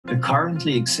the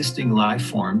currently existing life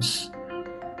forms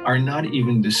are not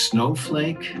even the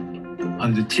snowflake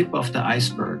on the tip of the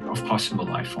iceberg of possible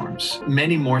life forms.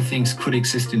 Many more things could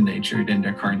exist in nature than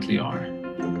there currently are.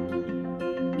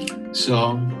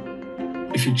 So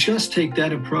if you just take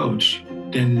that approach,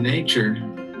 then nature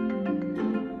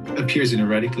appears in a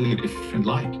radically different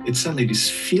light. It's suddenly this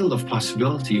field of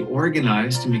possibility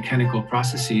organized in mechanical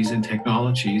processes and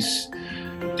technologies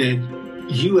that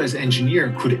you as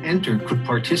engineer could enter, could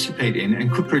participate in, and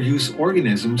could produce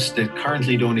organisms that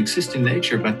currently don't exist in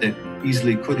nature, but that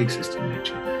easily could exist in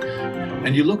nature.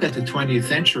 And you look at the 20th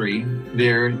century,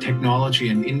 where technology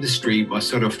and industry was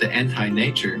sort of the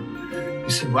anti-nature, you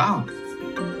said, wow,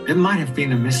 there might have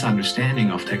been a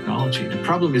misunderstanding of technology. The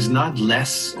problem is not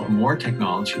less or more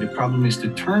technology. The problem is the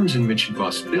terms in which it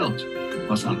was built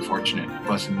was unfortunate. It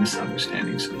was a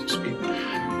misunderstanding, so to speak.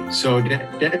 So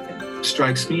that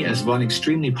strikes me as one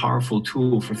extremely powerful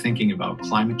tool for thinking about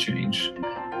climate change,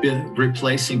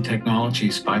 replacing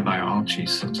technologies by biology,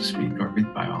 so to speak, or with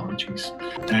biologies.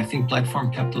 And I think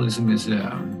platform capitalism is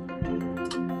a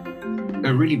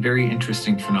really very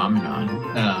interesting phenomenon.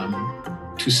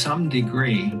 To some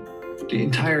degree, the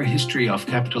entire history of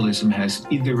capitalism has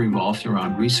either revolved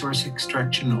around resource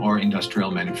extraction or industrial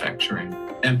manufacturing.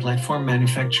 And platform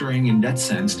manufacturing, in that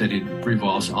sense, that it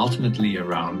revolves ultimately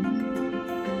around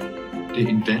the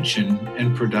invention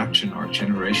and production or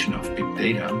generation of big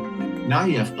data. Now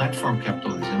you have platform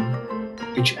capitalism,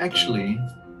 which actually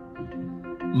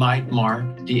might mark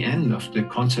the end of the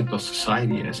concept of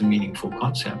society as a meaningful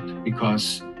concept,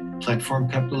 because platform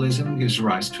capitalism gives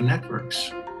rise to networks.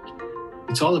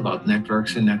 It's all about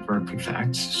networks and network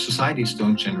effects. Societies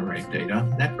don't generate data,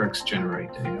 networks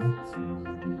generate data.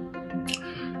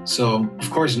 So,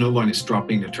 of course, no one is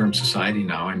dropping the term society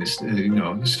now and is,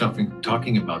 stopping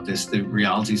talking about this. The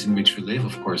realities in which we live,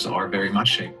 of course, are very much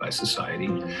shaped by society.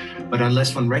 But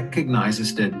unless one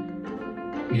recognizes that,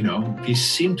 we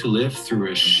seem to live through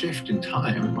a shift in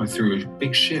time, or through a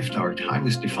big shift, our time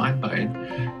is defined by it.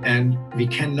 And we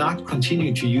cannot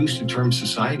continue to use the term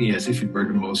society as if it were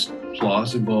the most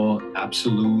plausible,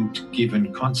 absolute,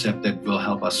 given concept that will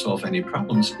help us solve any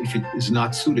problems if it is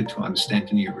not suited to understand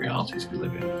the new realities we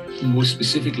live in. More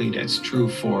specifically, that's true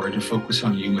for the focus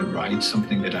on human rights,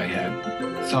 something that I had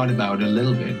thought about a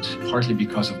little bit, partly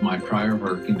because of my prior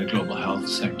work in the global health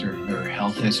sector, where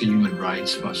health as a human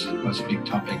rights was a big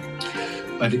topic.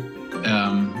 But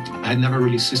I had never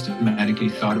really systematically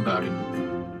thought about it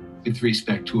with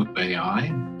respect to AI.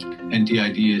 And the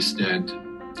idea is that,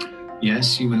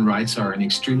 yes, human rights are an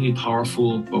extremely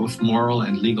powerful, both moral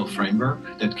and legal framework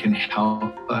that can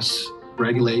help us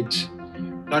regulate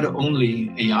not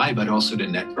only AI, but also the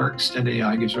networks that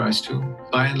AI gives rise to.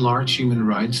 By and large, human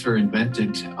rights were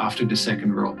invented after the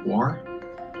Second World War.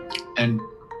 And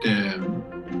the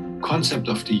concept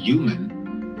of the human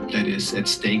that is at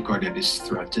stake or that is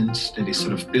threatened, that is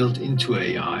sort of built into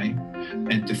AI,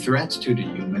 and the threat to the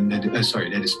human, that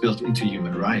is built into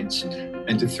human rights,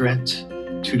 and the threat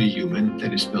to the human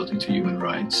that is built into human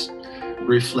rights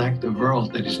reflect a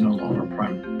world that is no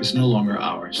longer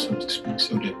ours, so to speak.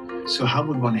 So how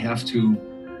would one have to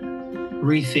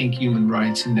rethink human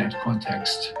rights in that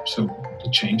context? So the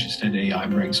changes that AI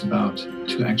brings about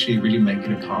to actually really make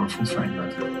it a powerful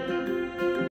framework.